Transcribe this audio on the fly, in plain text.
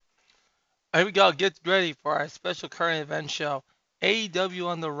Here we go. Get ready for our special current event show. AEW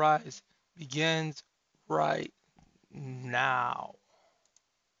on the Rise begins right now.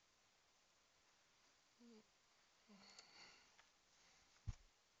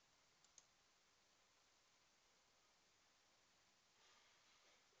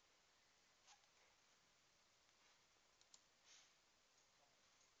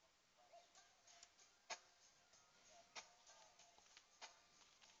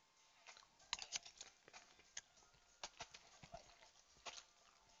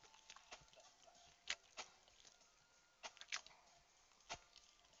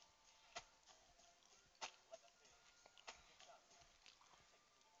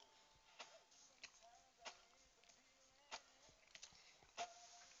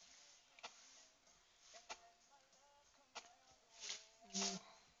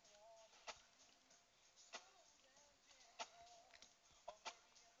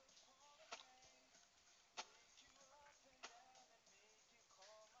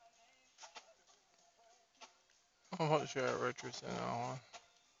 I'm not sure Richardson on one.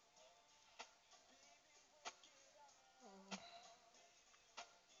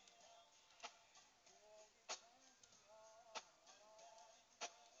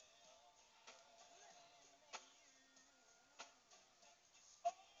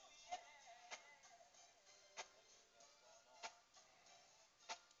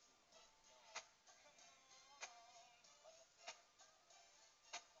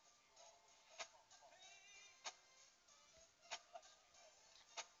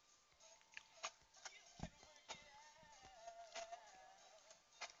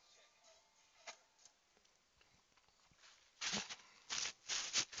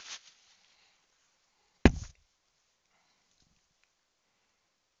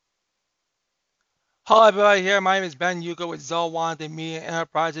 Hello, everybody. Here, my name is Ben Yuko with Zolwan Media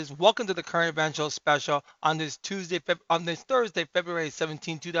Enterprises. Welcome to the current event show special on this Thursday, February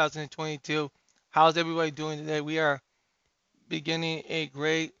 17, 2022. How's everybody doing today? We are beginning a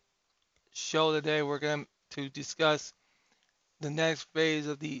great show today. We're going to discuss the next phase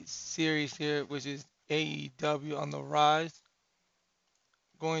of the series here, which is AEW on the Rise.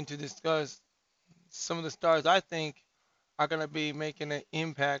 Going to discuss some of the stars I think are going to be making an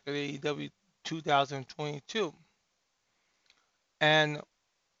impact at AEW 2022. And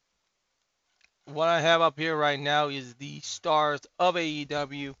what I have up here right now is the stars of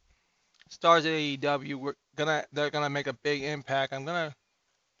AEW. Stars of AEW. They're gonna make a big impact. I'm gonna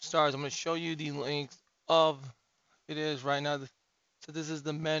show you the links of it is right now. So this is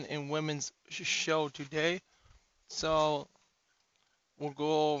the men and women's show today. So we'll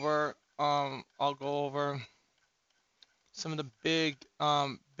go over I'll go over some of the big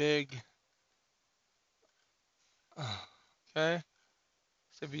okay.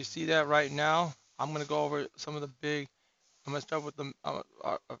 So if you see that right now, I'm gonna go over some of the big. I'm gonna start with the I'm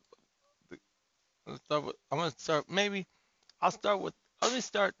gonna start maybe I'll start with let me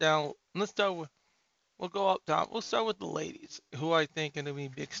start down. Let's start with we'll go up top. We'll start with the ladies who I think are gonna be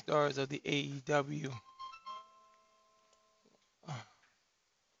big stars of the AEW.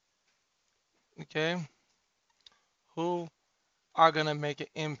 Okay, who are gonna make an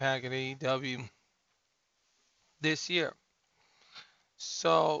impact at AEW this year?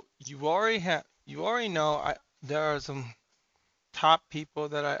 So you already know there are some top people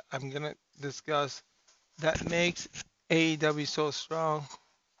that I'm gonna discuss that makes AEW so strong.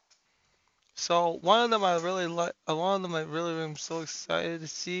 So one of them I really like, one of them I really am so excited to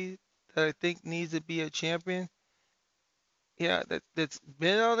see that I think needs to be a champion. Yeah, that's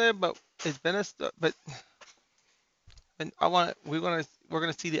been on there, but it's been a but and we're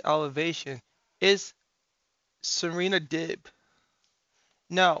gonna see the elevation is Serena Dib.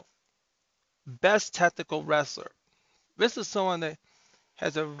 No, best tactical wrestler. This is someone that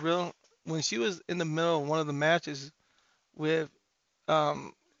has a real when she was in the middle of one of the matches with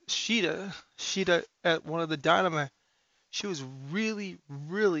um Sheeta at one of the Dynamite. She was really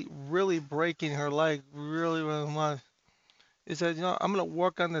breaking her leg really much. He said, I'm gonna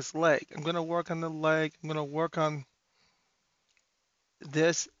work on this leg. I'm gonna work on the leg. I'm gonna work on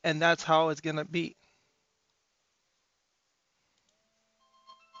this, and that's how it's gonna be.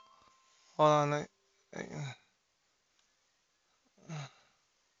 Hold on.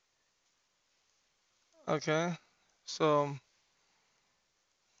 Okay. So,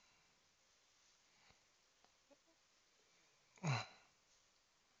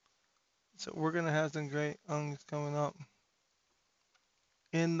 so we're gonna have some great things coming up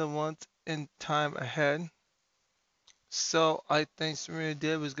in the month and time ahead. So I think Serena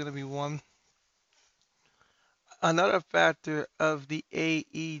Deeb is gonna be one. Another factor of the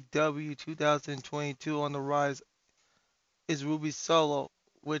AEW 2022 on the rise is Ruby Solo,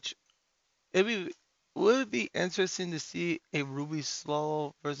 which it be would it be interesting to see a Ruby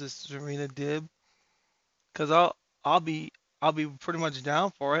Solo versus Serena Dib? Cause I'll be I'll be pretty much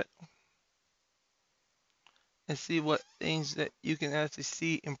down for it and see what things that you can actually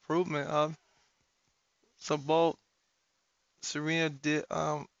see improvement of. So both Dibs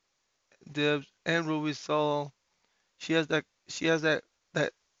and Ruby Solo, she has that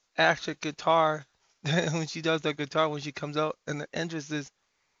extra guitar when she does that guitar when she comes out and the entrance is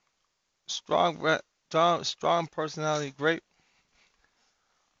strong, strong personality, great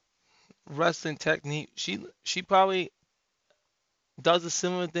wrestling technique. She probably does a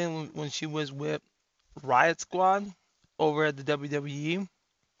similar thing when she was with Riot Squad over at the WWE.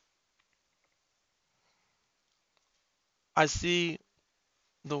 I see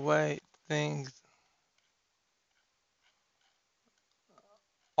the way things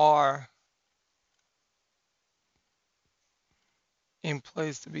are in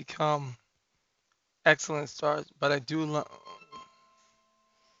place to become excellent stars, but I do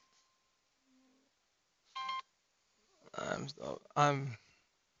I'm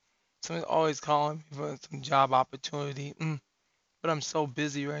someone's always calling me for some job opportunity, but I'm so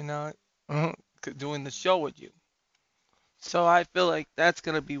busy right now doing the show with you. So I feel like that's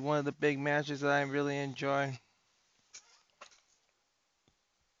gonna be one of the big matches that I really enjoy.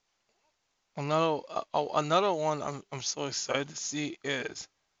 Another one I'm so excited to see is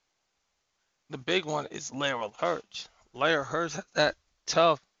the big one is Layla Hirsch. Layla Hirsch has that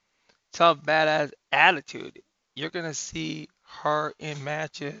tough, tough, badass attitude. You're gonna see her in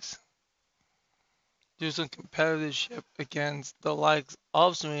matches do some competitorship against the likes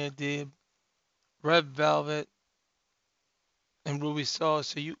of Serena Deeb, Red Velvet, and Ruby Soho.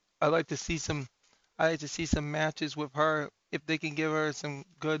 I like to see some matches with her if they can give her some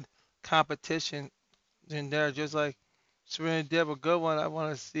good competition in there, just like Serena Deeb. A good one I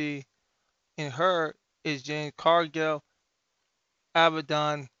want to see in her is Jane Cargill,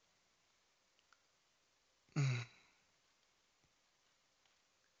 Abaddon,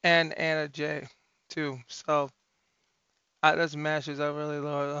 and Anna Jay too. So that's matches I really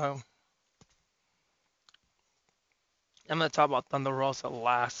love. I'm gonna talk about Thunder Rosa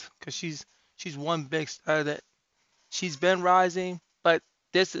last because she's one big star that she's been rising, but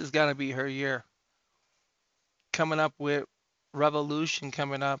this is gonna be her year. Coming up with Revolution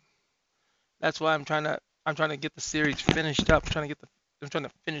coming up. That's why I'm trying to get the series finished up. I'm trying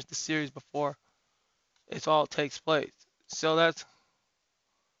to finish the series before it all takes place. So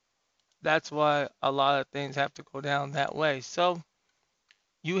that's why a lot of things have to go down that way. So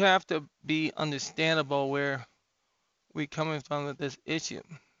you have to be understandable where we coming from with this issue.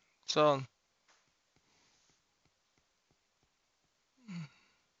 So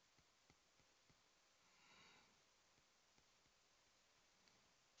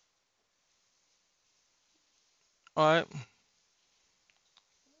all right.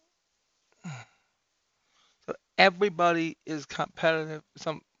 So everybody is competitive.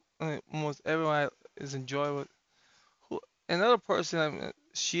 Almost everyone is enjoyable. Another person,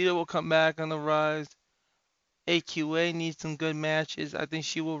 Sheeta will come back on the rise. AQA needs some good matches. I think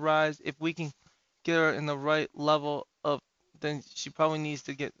she will rise if we can get her in the right level of. Then she probably needs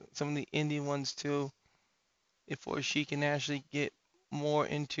to get some of the indie ones too before she can actually get more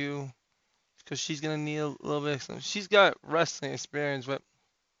into. Because she's gonna need a little bit. She's got wrestling experience, but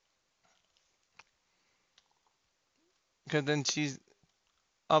because then she's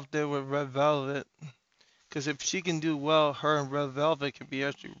up there with Red Velvet. Because if she can do well, her and Red Velvet could be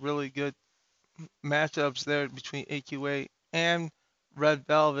actually really good matchups there between AQA and Red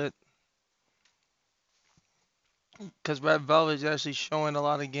Velvet. Because Red Velvet is actually showing a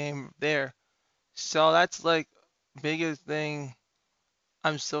lot of game there. So that's like biggest thing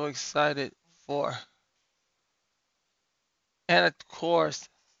I'm so excited for. And of course,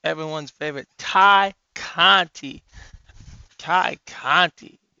 everyone's favorite, Ty Conti. Ty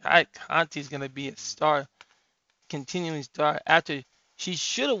Conti. Ty Conti is going to be a star, continuing star. After she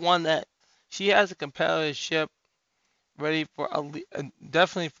should have won that, she has a competitorship ready for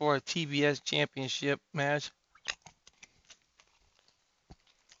definitely for a TBS championship match.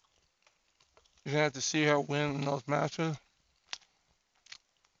 You're gonna have to see her win in those matches.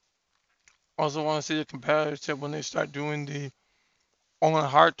 Also want to see the competitorship when they start doing the Owen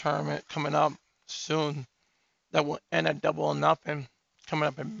Hart tournament coming up soon. That will end at Double or Nothing coming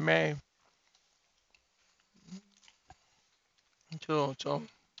up in May. So so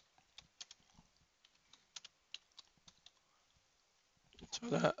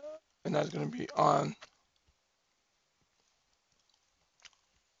that and that's gonna be on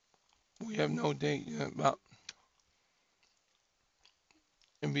We have no date yet, but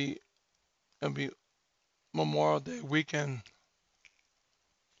it'll be it'll be Memorial Day weekend.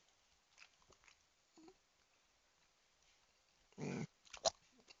 Mm,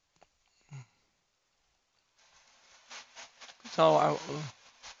 So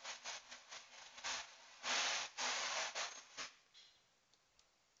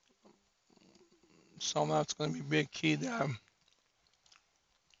so that's gonna be a big key there.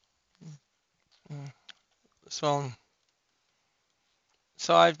 Mm, So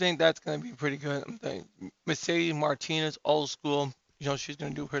so I think that's gonna be pretty good. I think Mercedes Martinez, old school. She's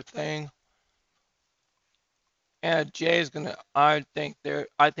gonna do her thing. Anna Jay is gonna. I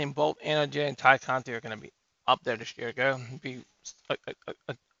think both Anna Jay and Ty Conti are gonna be up there this year. Gonna be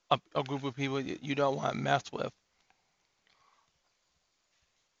a group of people that you don't want to mess with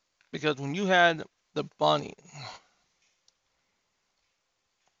because when you had the bunny,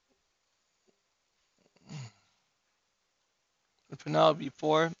 the Penelope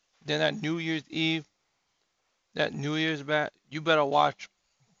before, then that New Year's Eve, that New Year's match, you better watch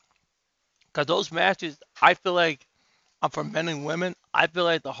because those matches. I feel like for men and women. I feel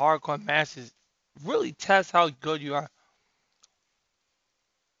like the hardcore matches really test how good you are.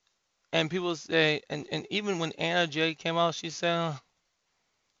 And people say, and even when Anna Jay came out, she said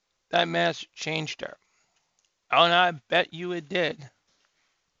that match changed her. Oh, and I bet you it did.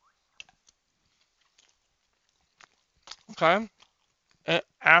 Okay? It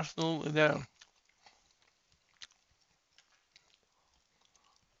absolutely did.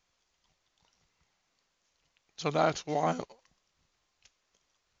 So that's why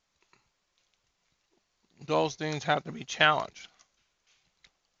those things have to be challenged.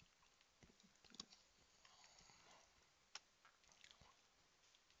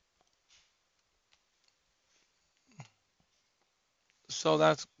 So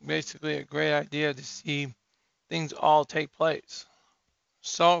that's basically a great idea to see things all take place.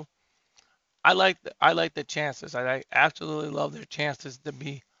 So I like the chances. Absolutely love their chances to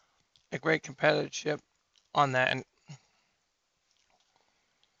be a great competitorship on that. And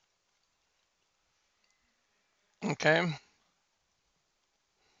okay,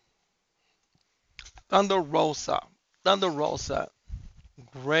 Thunder Rosa, Thunder Rosa,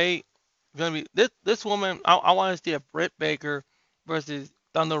 great. Gonna be this woman. I want to see a Britt Baker versus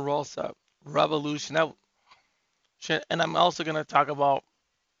Thunder Rosa Revolution. That shit. And I'm also gonna talk about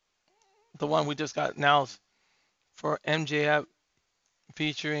the one we just got announced for MJF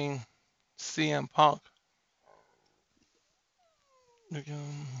featuring CM Punk.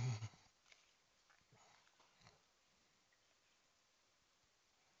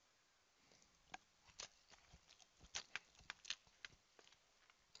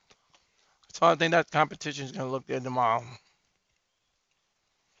 So I think that competition is gonna look good tomorrow.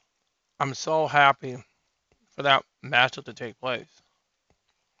 I'm so happy for that matchup to take place.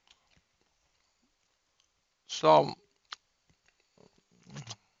 So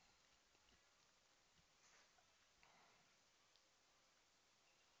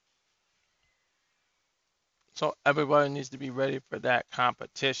so everybody needs to be ready for that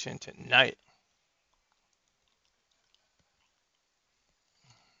competition tonight.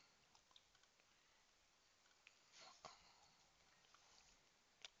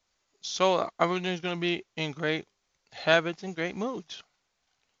 So everything's gonna be in great habits and great moods.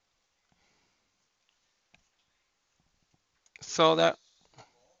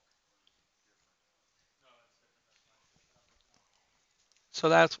 So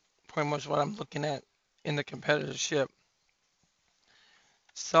that's pretty much what I'm looking at in the competitorship.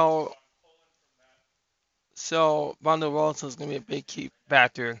 So Ronda Rousey is gonna be a big key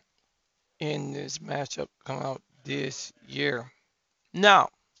factor in this matchup coming out this year. Now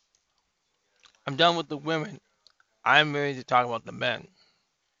I'm done with the women. I'm ready to talk about the men.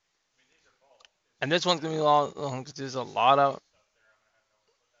 And this one's gonna be long because there's a lot of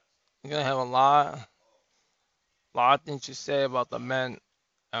you're gonna have lot of things to say about the men.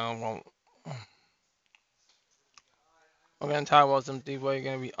 Um, we're gonna talk about some things where you're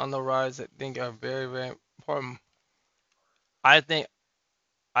gonna be on the rise that I think are very very important. I think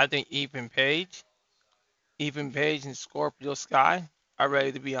I think Ethan Page and Scorpio Sky are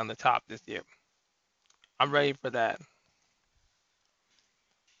ready to be on the top this year. I'm ready for that.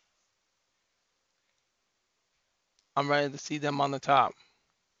 I'm ready to see them on the top.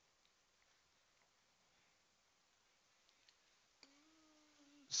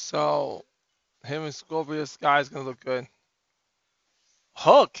 So him and Scorpio Sky is gonna look good.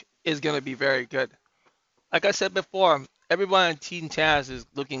 Hook is gonna be very good. Like I said before, everyone on Team Taz is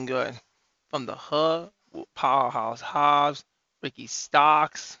looking good. From the Hook, Powerhouse Hobbs, Ricky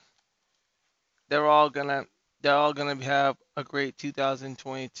Stocks. they're all gonna they're all gonna have a great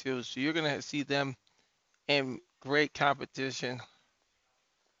 2022. So you're gonna see them in great competition,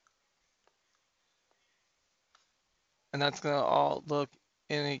 and that's gonna all look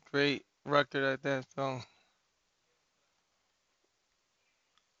in a great record at that. So,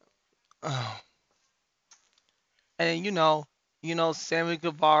 oh. And Sammy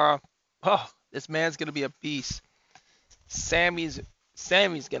Guevara. Oh, this man's gonna be a beast. Sammy's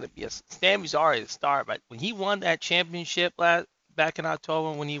Sammy's gonna be a Sammy's already a star, but when he won that championship back in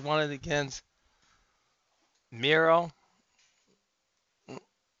October when he won it against Miro,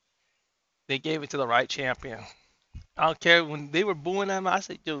 they gave it to the right champion. I don't care when they were booing him. I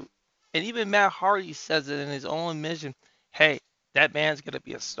said, dude, and even Matt Hardy says it in his own admission. Hey, that man's gonna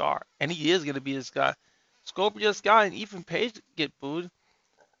be a star, and he is gonna be this guy. Scorpio Sky and Ethan Page get booed,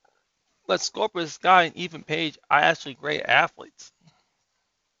 but Scorpio Sky and Ethan Page are actually great athletes.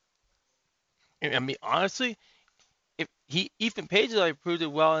 And I mean, honestly, if Ethan Page has already proved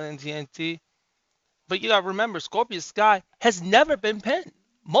it well in TNT, but you gotta remember, Scorpio Sky has never been pinned.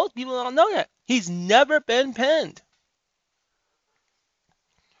 Most people don't know that. He's never been pinned.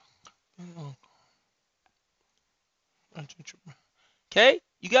 Okay?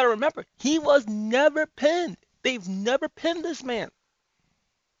 You gotta remember, he was never pinned. They've never pinned this man.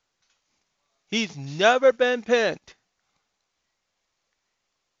 He's never been pinned.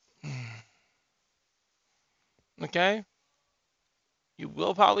 Okay? You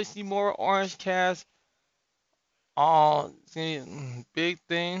will probably see more Orange Cast on big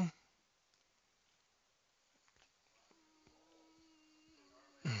thing.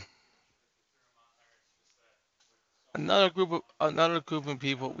 Another group of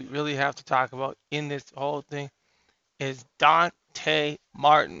people we really have to talk about in this whole thing is Dante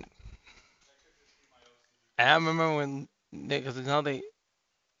Martin. And I remember when because now they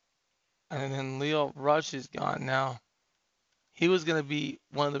and then Leo Rush is gone now. He was gonna be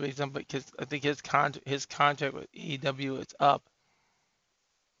one of the big stuff because I think his contract with AEW is up.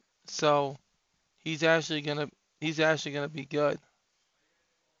 So he's actually gonna he's actually gonna be good.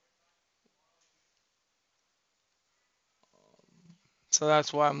 So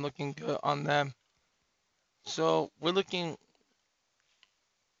that's why I'm looking good on them. So we're looking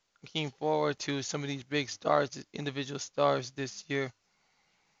forward to some of these big stars, individual stars this year.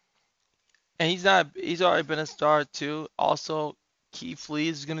 And he's already been a star too. Also, Keith Lee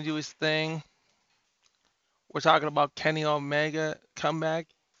is gonna do his thing. We're talking about Kenny Omega comeback.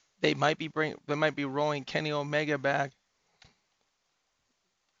 They might be rolling Kenny Omega back.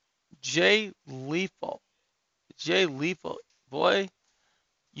 Jay Lethal. Jay Lethal. Boy,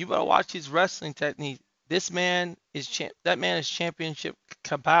 you better watch his wrestling technique. That man is championship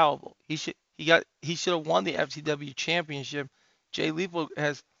compatible. He should have won the FCW championship. Jay Lethal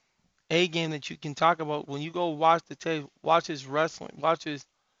has a game that you can talk about when you go watch the tape, watch his wrestling, watch his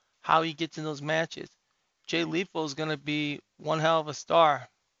how he gets in those matches. Jay Lethal is gonna be one hell of a star.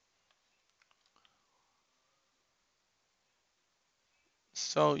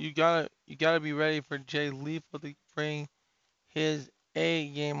 So you gotta be ready for Jay Lethal to bring his A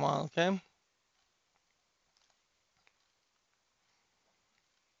game on, okay?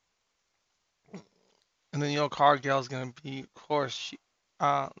 And then Cargill's gonna be, of course,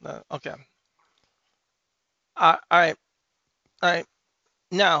 okay. All right, all right.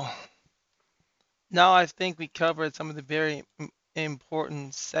 Now, now I think we covered some of the very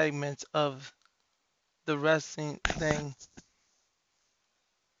important segments of the wrestling thing.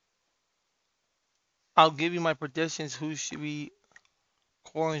 I'll give you my predictions. Who should be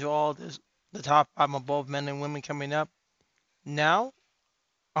according to all this, the top five of both men and women coming up. Now,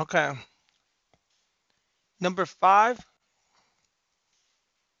 okay. Number five,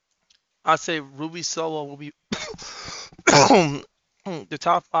 I say Ruby Solo will be the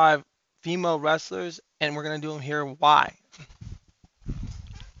top five female wrestlers, and we're gonna do them here. Why?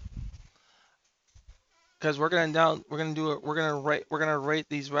 Because we're gonna rate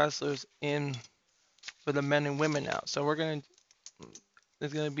these wrestlers in for the men and women now. So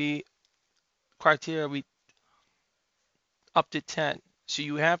there's gonna be criteria we up to 10. So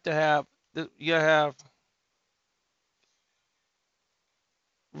you have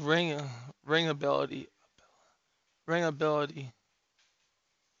ring ring ability, ring ability,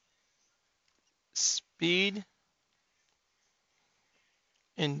 speed,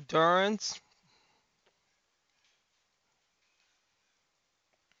 endurance,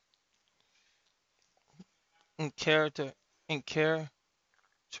 and character and character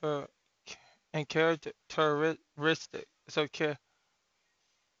and characteristic. So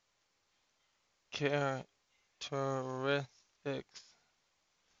characteristics.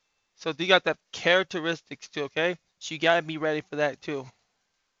 So you got the characteristics too, okay? So you gotta be ready for that too.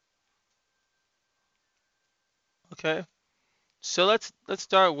 Okay. So let's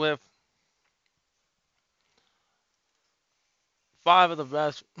start with five of the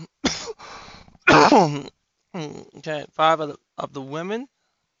best. Okay, five of the women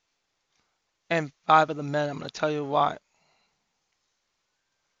and five of the men. I'm gonna tell you why.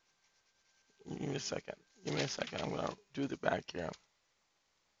 Give me a second. Give me a second. I'm gonna do the back here.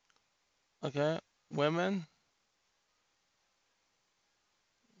 Okay, women.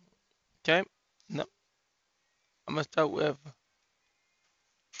 Okay, no, I'm gonna start with.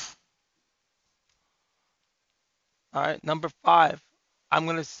 All right, number five. I'm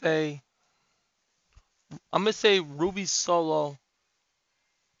gonna say. I'm gonna say Ruby Solo.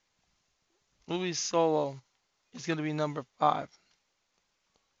 Ruby Solo is gonna be number five.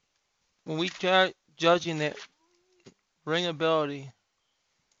 When we start judging the ring ability,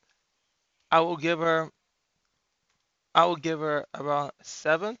 I will give her. I will give her around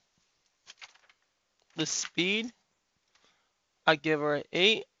seven. The speed, I give her an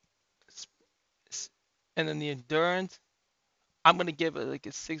eight. And then the endurance, I'm gonna give it like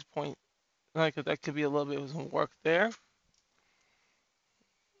a 6 point. Like that could be a little bit of some work there.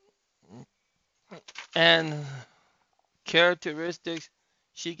 And characteristics,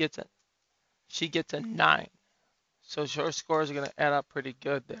 she gets a she gets a 9. So her scores are gonna add up pretty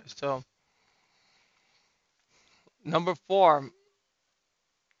good there. So number 4,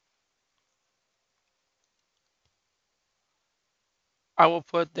 I will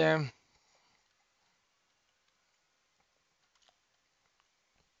put them.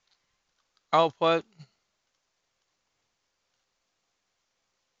 I'll put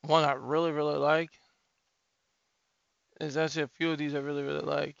one I really like. There's actually a few of these I really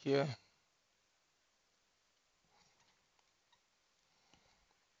like here.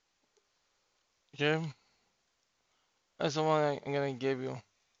 Okay, that's the one I'm gonna give you.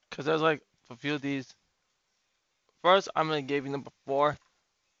 Cause there's like a few of these. First, I'm gonna give you number 4.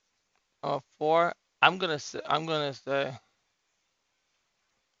 4. I'm gonna say. I'm gonna have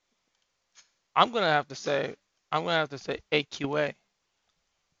to say. I'm gonna have to say AQA.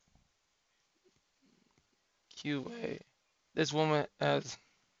 QA. This woman has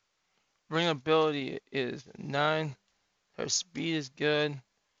ring ability is 9. Her speed is good.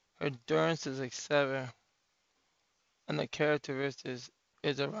 Her endurance is like 7. And the characteristics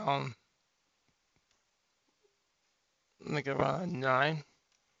is around a 9.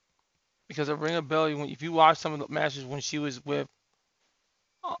 Because her ring ability, if you watch some of the matches when she was with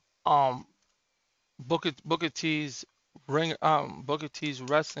uh, um Booker T's Booker T's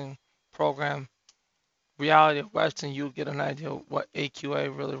wrestling program, Reality of Wrestling, you'll get an idea of what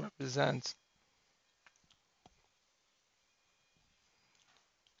AQA really represents.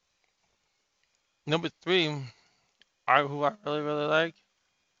 Number 3, who I really like,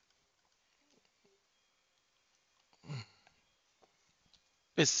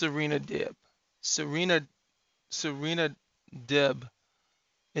 is Serena Dib. Serena Serena Dib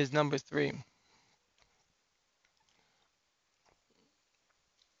is number 3.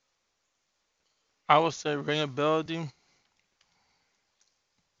 I will say ring ability.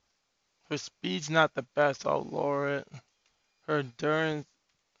 Her speed's not the best. I'll lower it. Her endurance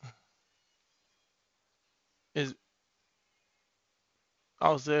is.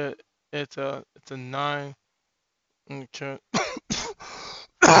 I'll say it's a 9. And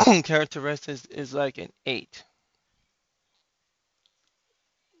characteristics is like an 8.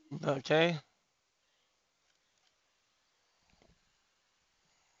 Okay.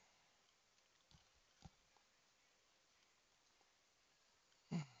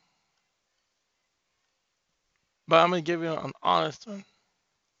 But I'm gonna give you an honest one.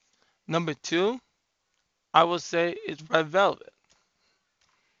 Number 2, I will say is Red Velvet.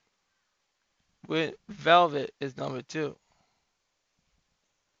 With Velvet is number 2.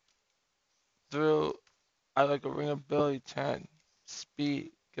 Through I like a ring ability 10.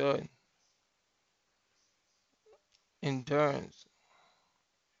 Speed good. Endurance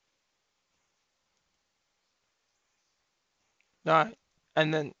 9.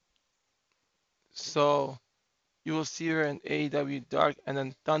 And then so you will see her in AEW Dark, and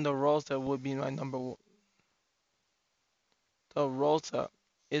then Thunder Rosa would be my number one. The Rosa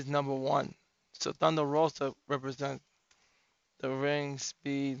is number 1. So Thunder Rosa represents the ring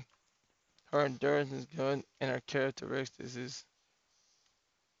speed, her endurance is good, and her characteristics is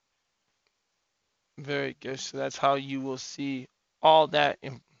very good. So that's how you will see all that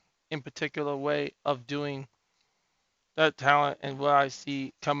in particular way of doing that talent and what I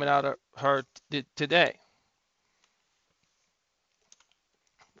see coming out of her today.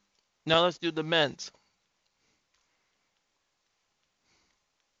 Now let's do the men's.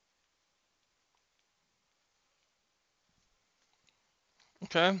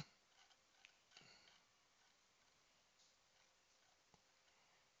 Okay.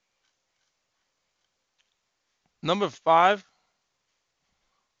 Number five.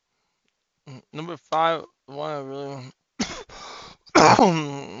 Number five. One I really.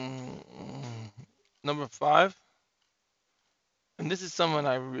 Number five. And this is someone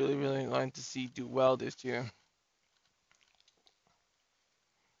I really, really like to see do well this year.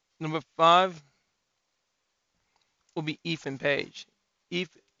 Number five will be Ethan Page.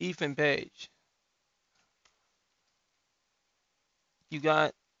 Ethan Page. You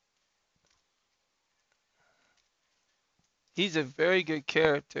got. He's a very good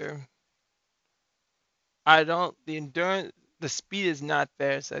character. I don't. The endurance, the speed is not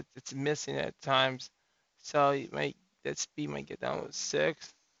there, so it's missing at times. So you might that speed might get down to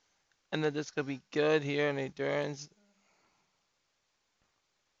 6, and then this could be good here in endurance.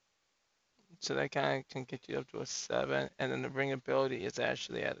 So that kind of can get you up to a 7, and then the ring ability is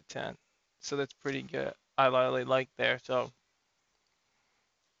actually at a 10. So that's pretty good. I really like there. So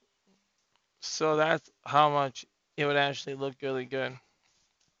that's how much it would actually look really good.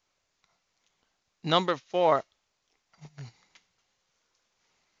 Number four,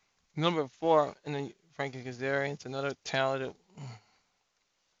 number four, and then Frankie Kazarian's another talented.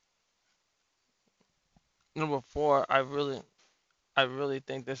 Number four, I really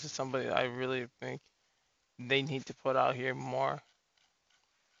think this is somebody I really think they need to put out here more.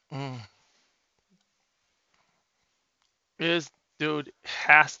 Mm. This dude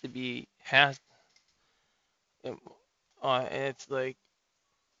has to be has. It's like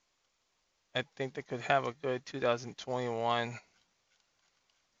I think they could have a good 2021.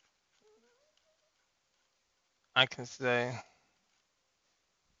 I can say,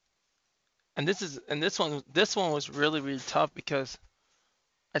 and this one was really really tough because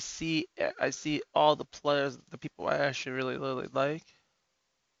I see all the players, the people I actually really really like.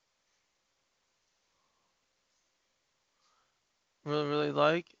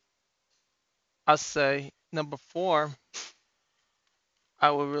 I say number four. I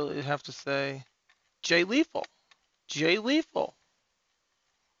would really have to say Jay Lethal. Jay Lethal.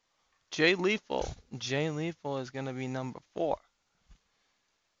 Jay Lethal. Jay Lethal is gonna be number four.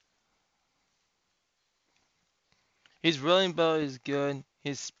 His running ability is good.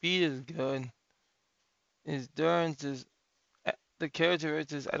 His speed is good. His endurance is the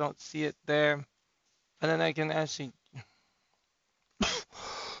characteristics. I don't see it there, and then I can actually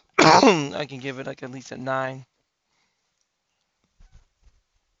I can give it like at least a 9.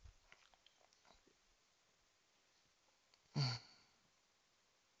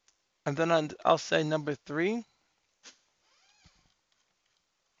 And then I'll say number three.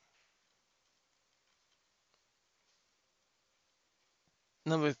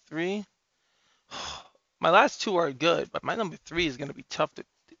 Number three. My last two are good, but my number three is gonna be tough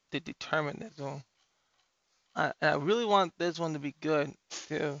to determine this one. I really want this one to be good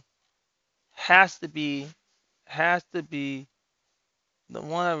too. Has to be, has to be the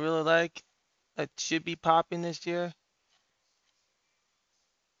one I really like that should be popping this year.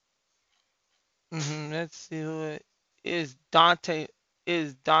 Let's see who it is. Dante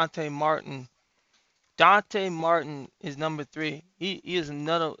Martin. Dante Martin is number three. He is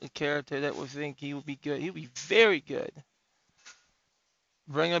another character that would think he would be good. He would be very good.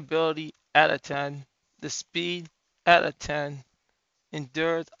 Ring ability at a 10. The speed at a 10.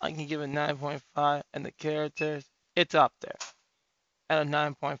 Endurance, I can give it 9.5. And the characters, it's up there at a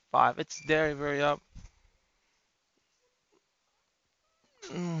 9.5. It's very, very up.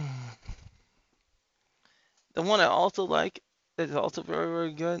 Mm. The one I also like that is also very,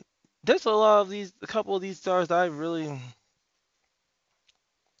 very good. There's a couple of these stars that I really.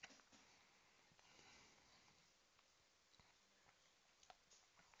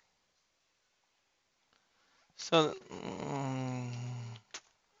 So,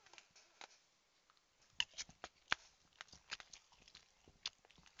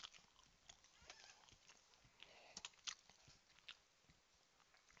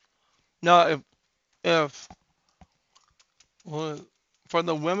 now if well, for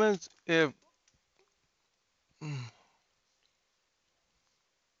the women's, if mm,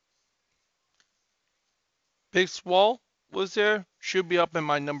 Big Swall was there, should be up in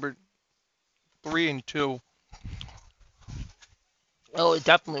my number three and two. Oh,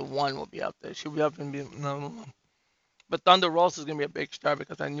 definitely one will be up there. She'll be up and be no. But Thunder Rosa is gonna be a big star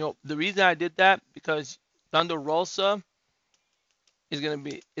because I know the reason I did that because Thunder Rosa is gonna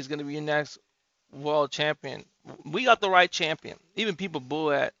be your next world champion. We got the right champion. Even people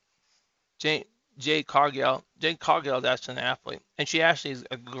boo at Jade, Jade Cargill. Jade Cargill is actually an athlete, and she actually is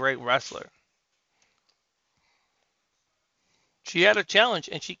a great wrestler. She had a challenge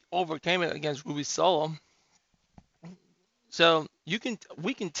and she overcame it against Ruby Solo. So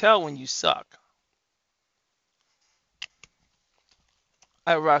we can tell when you suck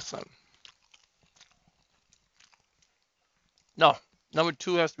at wrestling. No, number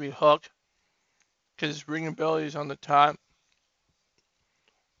two has to be Hook because his ring ability is on the top.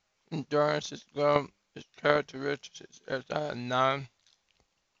 Endurance is good. His characteristics is at 9.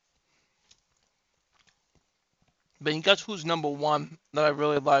 But guess who's number one that I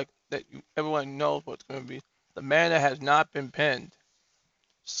really like that everyone knows what's going to be? The man that has not been pinned.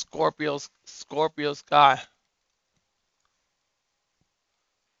 Scorpio Sky.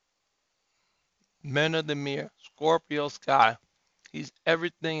 Men of the Mirror. Scorpio Sky. He's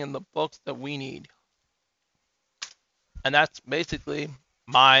everything in the books that we need. And that's basically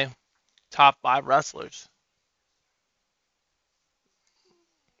my top 5 wrestlers.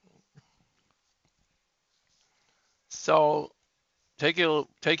 So take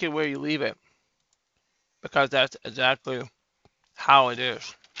it where you leave it because that's exactly how it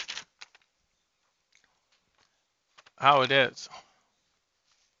is. How it is.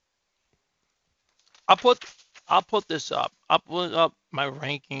 I'll put I'll put this up. I'll put up my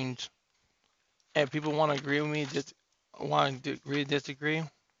rankings and people want to agree with me, just want to agree, disagree.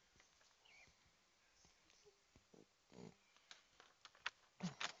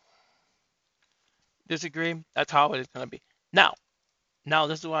 Disagree. That's how it is gonna be. Now, now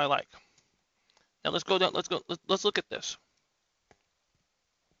this is what I like. Now let's go down. Let's look at this.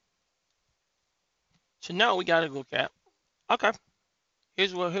 So now we gotta look at. Okay,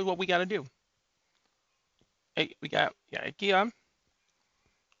 here's what we gotta do. Hey, we got Ikea.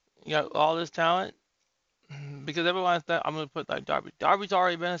 You got all this talent because everyone's that I'm gonna put like Darby. Darby's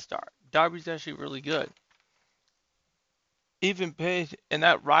already been a star. Darby's actually really good. Even Page in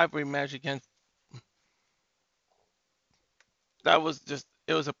that rivalry match against that was just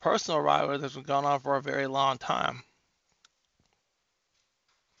it was a personal rivalry that's been going on for a very long time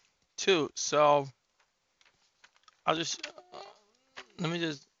too. So I'll just let me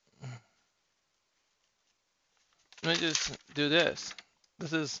just let me just do this.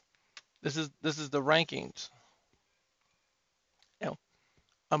 This is this is the rankings. You know,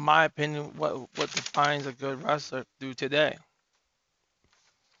 in my opinion, what defines a good wrestler through today.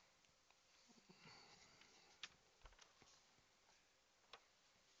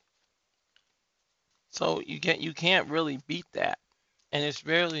 So you can't really beat that, and it's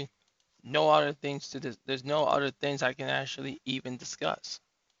really no other things to this. There's no other things I can actually even discuss.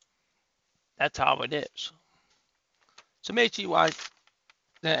 That's how it is. So Meiji wise,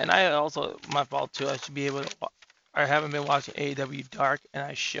 and I also my fault too. I should be able to. I haven't been watching AEW Dark, and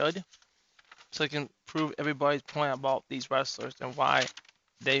I should, so I can prove everybody's point about these wrestlers and why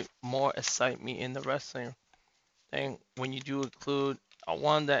they more excite me in the wrestling thing. When you do include a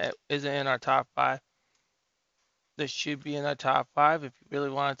one that isn't in our top 5, that should be in our top 5. If you really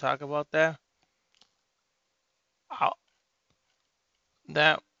want to talk about that, I'll,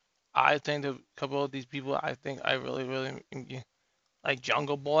 that I think a couple of these people I think I really like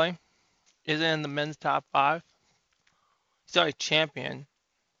Jungle Boy isn't in the men's top 5. He's already champion,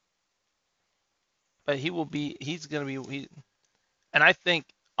 but he's gonna be and I think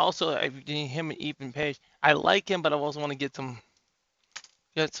also him and Ethan Page. I like him, but I also want to get some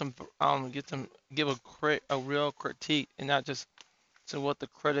give a real critique and not just to what the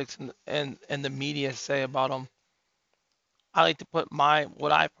critics and the media say about him. I like to put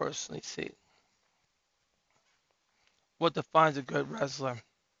what I personally see, what defines a good wrestler,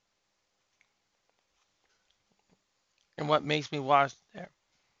 and what makes me watch there,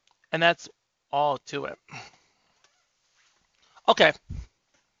 and that's all to it. Okay,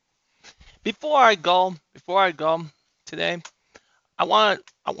 before I go today, I want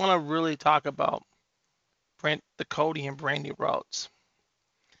to really talk about the Cody and Brandy Rhodes,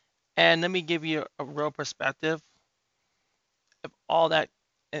 and let me give you a real perspective of all that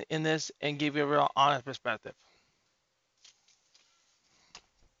in this, and give you a real honest perspective.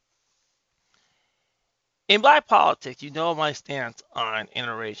 In black politics, you know my stance on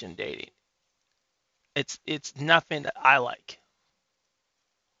interracial dating. It's nothing that I like.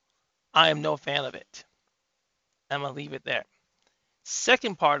 I am no fan of it. I'm gonna leave it there.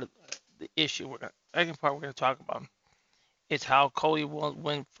 Second part of the issue, second part we're gonna talk about is how Cody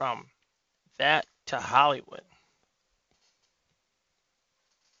went from that to Hollywood.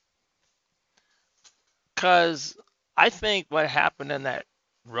 Because I think what happened in that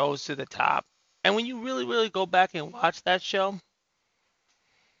Rose to the Top, and when you really go back and watch that show,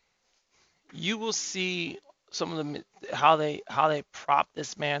 you will see some of the how they prop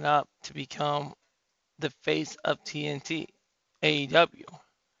this man up to become the face of TNT, AEW,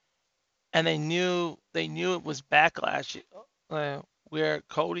 and they knew it was backlash, where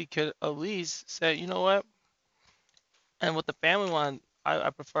Cody could at least say, you know what, and with the family one, I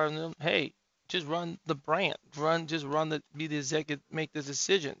prefer them. Hey, just run the brand, just run be the executive, make the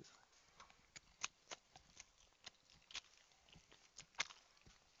decisions,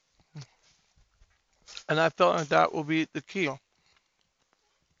 and I felt like that will be the key.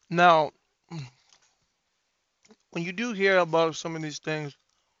 Now, when you do hear about some of these things,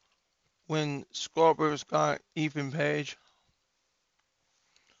 when Scorpius got Ethan Page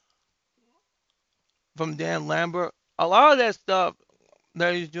from Dan Lambert, a lot of that stuff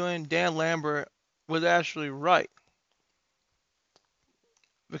that he's doing, Dan Lambert was actually right,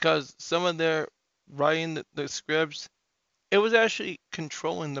 because some of their writing the scripts, it was actually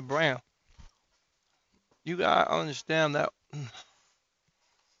controlling the brand. You gotta understand that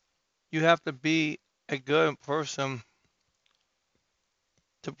you have to be a good person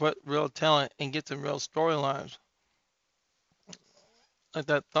to put real talent and get some real storylines. Like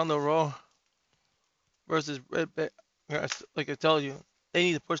that Thunder Roll versus Red Bay. Like I tell you, they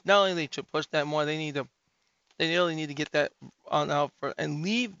need to push. Not only they should push that more, they really need to get that on out for and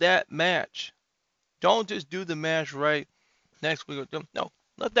leave that match. Don't just do the match right next week. No,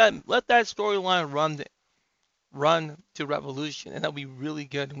 let that storyline run to Revolution, and that'll be really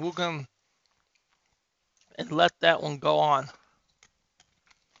good. And we'll come and let that one go on.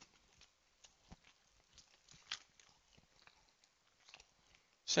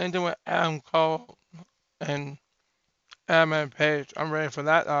 Same thing with Adam Cole and Adam Page. I'm ready for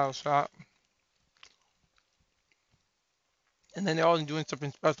that shot. And then they're all doing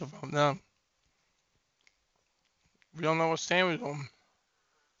something special from them. We don't know what Sammy's doing,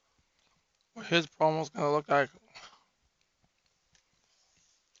 what his promo's gonna look like,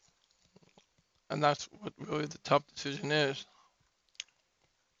 and that's what really the tough decision is.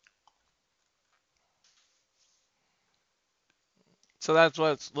 So that's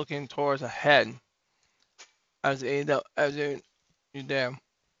what's looking towards ahead as you damn.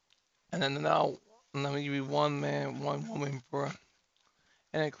 And then now, and then you be one man, one woman for,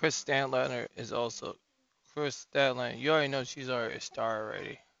 and then Chris Statlander is also Chris Statlander. You already know she's already a star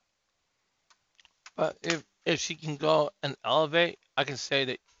already. But if she can go and elevate, I can say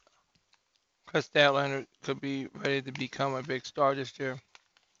that Chris Statlander could be ready to become a big star this year,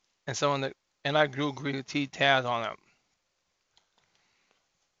 and someone that, and I do agree with T Taz on that,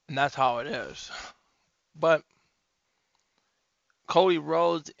 and that's how it is. But Cody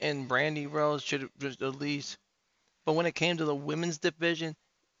Rhodes and Brandy Rhodes should have just at least. But when it came to the women's division,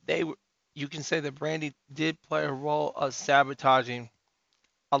 they were. You can say that Brandy did play a role of sabotaging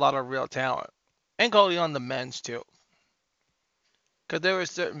a lot of real talent, and Cody on the men's too. Because there were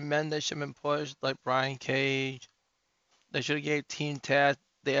certain men that should have been pushed, like Brian Cage. They should have gave Team Taz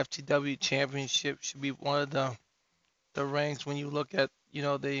the FTW Championship. Should be one of the ranks when you look at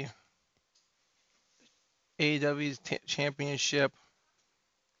the AEW's championship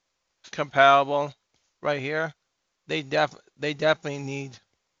comparable right here. They definitely need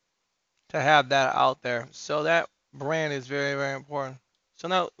to have that out there. So that brand is very, very important. So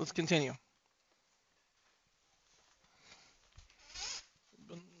now let's continue.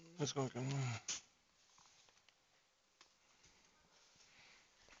 Let's go.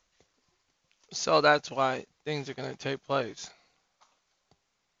 So that's why things are going to take place,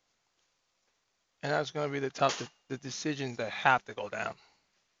 and that's going to be the decisions that have to go down.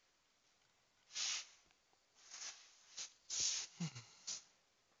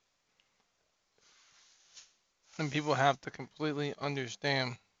 And people have to completely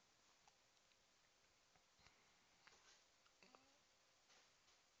understand.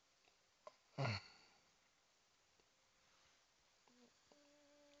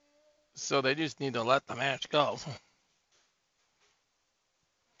 So they just need to let the match go.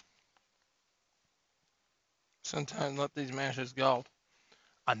 Sometimes let these matches go.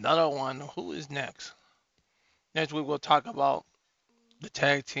 Another one. Who is next? Next week we'll talk about the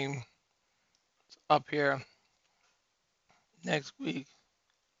tag team up here. Next week,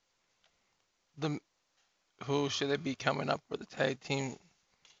 the who should it be coming up for the tag team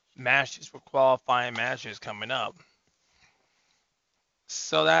matches, for qualifying matches coming up?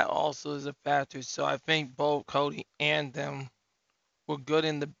 So that also is a factor. So I think both Cody and them were good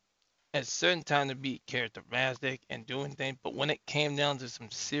at certain time to be characteristic and doing things, but when it came down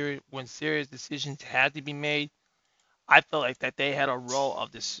to when serious decisions had to be made, I felt like that they had a role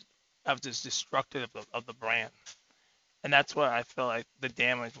of this destructive of the brand. And that's where I feel like the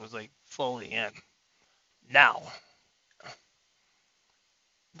damage was like fully in. Now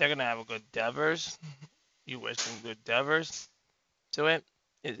they're gonna have a good Devers. You wish them good Devers to it.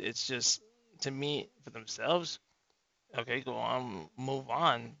 It's just to me for themselves. Okay, go on, move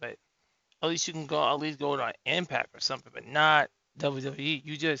on. But at least you can go at least go to Impact or something, but not WWE.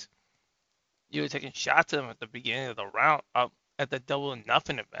 You were taking shots at them at the beginning of the round up at the Double or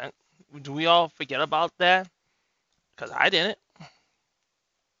Nothing event. Do we all forget about that? Because I didn't.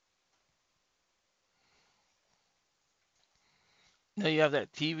 Now you have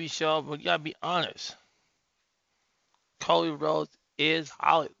that TV show, but you gotta be honest. Cody Rhodes is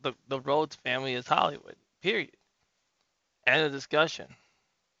Hollywood. The Rhodes family is Hollywood. Period. End of discussion.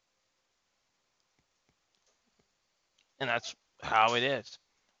 And that's how it is.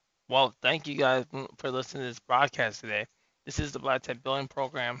 Well, thank you guys for listening to this broadcast today. This is the Black Tech Billion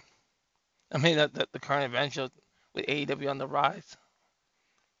Program. I mean, the current event show with AEW on the rise.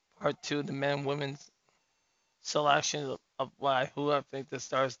 Part two, the men and women's selection of who I think the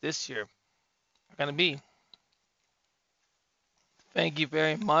stars this year are going to be. Thank you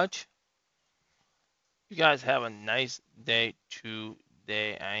very much. You guys have a nice day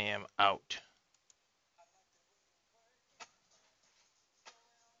today. I am out.